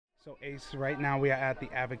So Ace, right now we are at the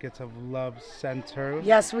Advocates of Love Center.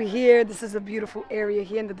 Yes, we're here. This is a beautiful area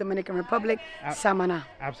here in the Dominican Republic, Samaná.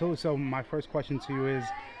 Absolutely. So my first question to you is,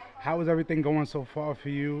 how is everything going so far for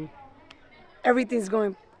you? Everything's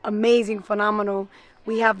going amazing, phenomenal.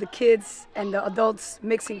 We have the kids and the adults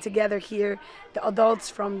mixing together here. The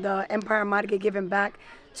adults from the Empire Margue giving back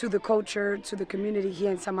to the culture, to the community here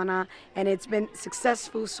in Samaná, and it's been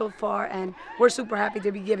successful so far, and we're super happy to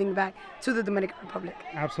be giving back to the Dominican Republic.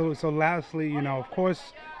 Absolutely. So lastly, of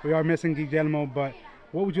course, we are missing Guillermo, but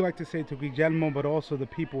what would you like to say to Guillermo, but also the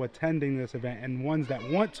people attending this event and ones that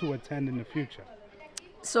want to attend in the future?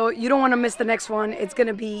 So you don't want to miss the next one. It's going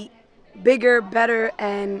to be bigger, better,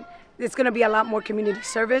 and it's going to be a lot more community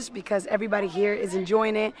service because everybody here is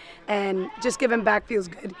enjoying it, and just giving back feels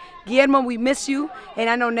good. Guillermo, we miss you, and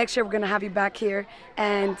I know next year we're going to have you back here,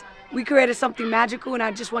 and we created something magical, and I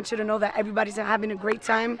just want you to know that everybody's having a great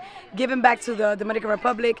time giving back to the Dominican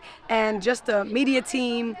Republic, and just the media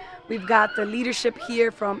team. We've got the leadership here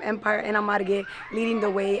from Empire and Amargue leading the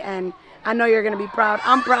way, and I know you're going to be proud.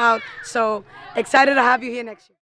 I'm proud, so excited to have you here next year.